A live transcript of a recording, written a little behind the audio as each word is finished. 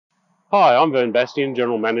Hi, I'm Vern Bastian,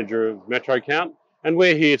 General Manager of MetroCount, and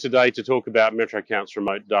we're here today to talk about MetroCount's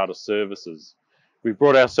remote data services. We've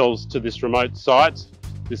brought ourselves to this remote site.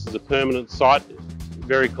 This is a permanent site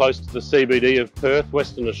very close to the CBD of Perth,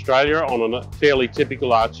 Western Australia, on a fairly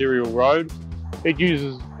typical arterial road. It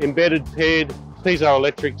uses embedded paired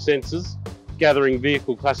piezoelectric sensors, gathering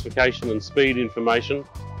vehicle classification and speed information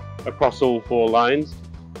across all four lanes.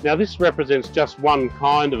 Now, this represents just one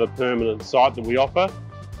kind of a permanent site that we offer.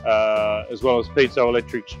 As well as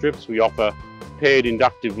piezoelectric strips, we offer paired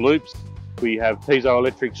inductive loops. We have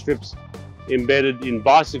piezoelectric strips embedded in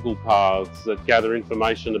bicycle paths that gather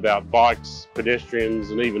information about bikes,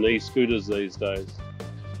 pedestrians, and even e-scooters these days.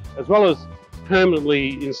 As well as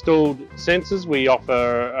permanently installed sensors, we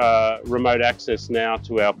offer remote access now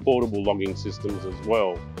to our portable logging systems as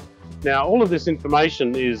well. Now, all of this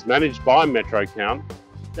information is managed by MetroCount.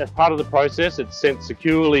 As part of the process, it's sent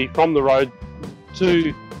securely from the road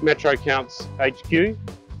to MetroCount's HQ,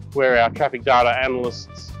 where our traffic data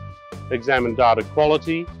analysts examine data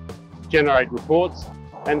quality, generate reports,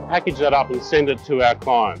 and package that up and send it to our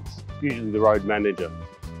clients, usually the road manager.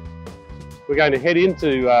 We're going to head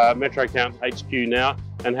into MetroCount HQ now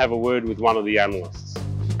and have a word with one of the analysts.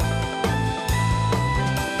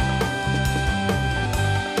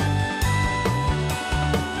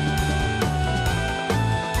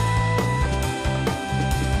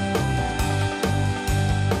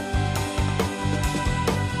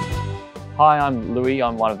 Hi, I'm Louis.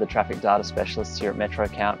 I'm one of the traffic data specialists here at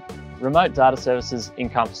MetroCount. Remote data services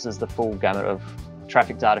encompasses the full gamut of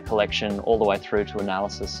traffic data collection all the way through to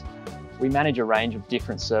analysis. We manage a range of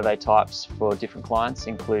different survey types for different clients,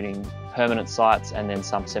 including permanent sites and then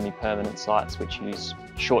some semi-permanent sites which use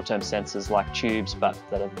short-term sensors like tubes but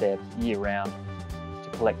that are there year-round to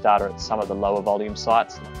collect data at some of the lower volume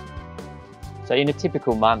sites. So in a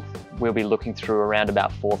typical month, we'll be looking through around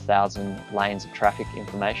about 4,000 lanes of traffic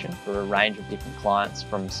information for a range of different clients,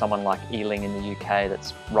 from someone like Ealing in the UK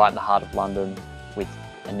that's right in the heart of London with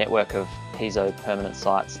a network of piezo permanent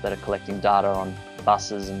sites that are collecting data on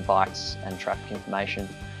buses and bikes and traffic information,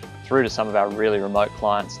 through to some of our really remote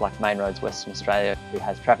clients like Main Roads Western Australia, who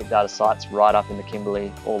has traffic data sites right up in the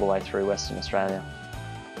Kimberley all the way through Western Australia.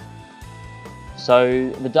 So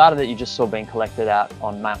the data that you just saw being collected out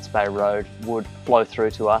on Mounts Bay Road would flow through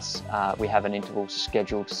to us. We have an interval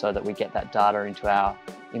scheduled so that we get that data into our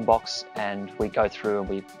inbox and we go through and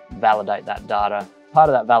we validate that data. Part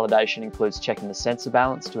of that validation includes checking the sensor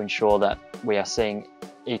balance to ensure that we are seeing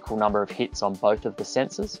equal number of hits on both of the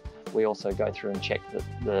sensors. We also go through and check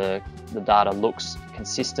that the data looks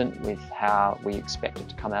consistent with how we expect it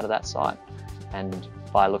to come out of that site. And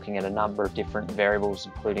by looking at a number of different variables,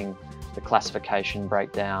 including the classification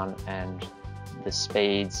breakdown and the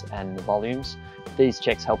speeds and the volumes. These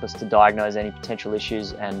checks help us to diagnose any potential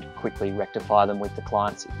issues and quickly rectify them with the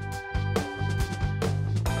clients.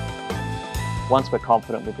 Once we're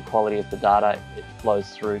confident with the quality of the data, it flows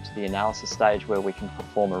through to the analysis stage where we can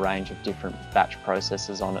perform a range of different batch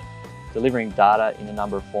processes on it, delivering data in a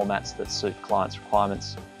number of formats that suit clients'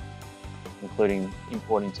 requirements, including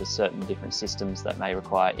importing to certain different systems that may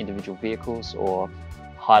require individual vehicles or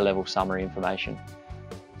high-level summary information,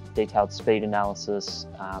 detailed speed analysis,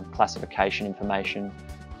 classification information,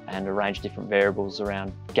 and a range of different variables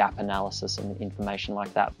around gap analysis and information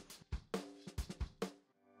like that.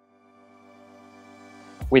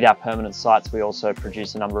 With our permanent sites, we also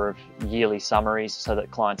produce a number of yearly summaries so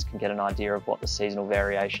that clients can get an idea of what the seasonal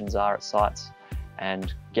variations are at sites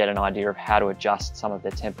and get an idea of how to adjust some of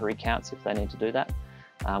their temporary counts if they need to do that.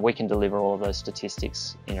 We can deliver all of those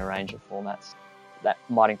statistics in a range of formats. That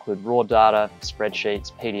might include raw data,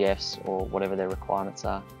 spreadsheets, PDFs, or whatever their requirements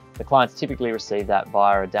are. The clients typically receive that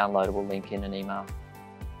via a downloadable link in an email.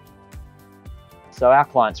 So our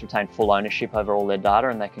clients retain full ownership over all their data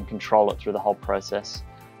and they can control it through the whole process.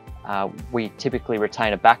 We typically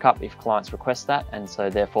retain a backup if clients request that, and so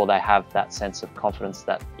therefore they have that sense of confidence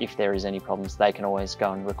that if there is any problems, they can always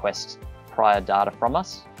go and request prior data from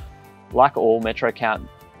us. Like all MetroCount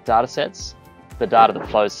datasets, the data that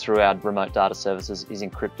flows through our remote data services is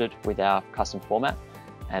encrypted with our custom format,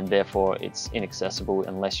 and therefore it's inaccessible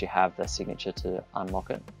unless you have the signature to unlock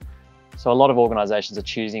it. So a lot of organisations are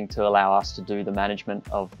choosing to allow us to do the management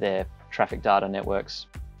of their traffic data networks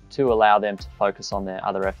to allow them to focus on their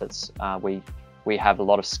other efforts. We have a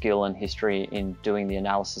lot of skill and history in doing the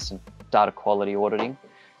analysis and data quality auditing,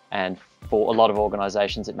 and for a lot of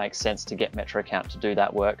organisations it makes sense to get MetroCount to do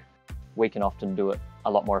that work. We can often do it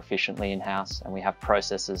a lot more efficiently in-house, and we have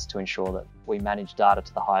processes to ensure that we manage data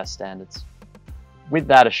to the highest standards. With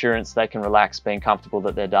that assurance, they can relax, being comfortable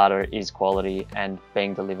that their data is quality and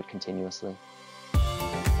being delivered continuously.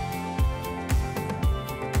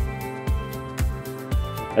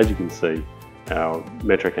 As you can see, our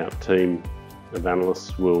MetroCount team of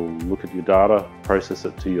analysts will look at your data, process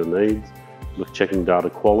it to your needs, look checking data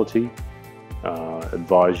quality,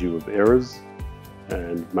 advise you of errors,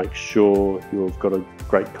 and make sure you've got a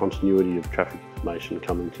great continuity of traffic information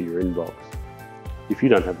coming to your inbox. If you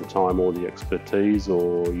don't have the time or the expertise,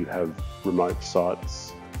 or you have remote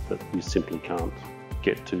sites that you simply can't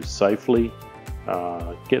get to safely,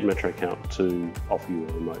 get MetroCount to offer you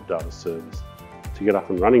a remote data service. To get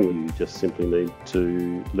up and running, you just simply need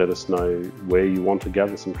to let us know where you want to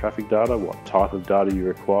gather some traffic data, what type of data you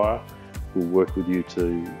require. We'll work with you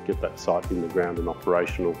to get that site in the ground and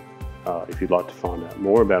operational. If you'd like to find out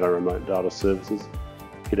more about our remote data services,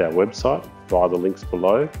 hit our website via the links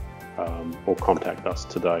below, or contact us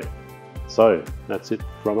today. So that's it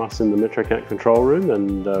from us in the MetroCount control room,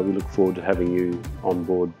 and we look forward to having you on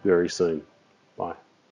board very soon.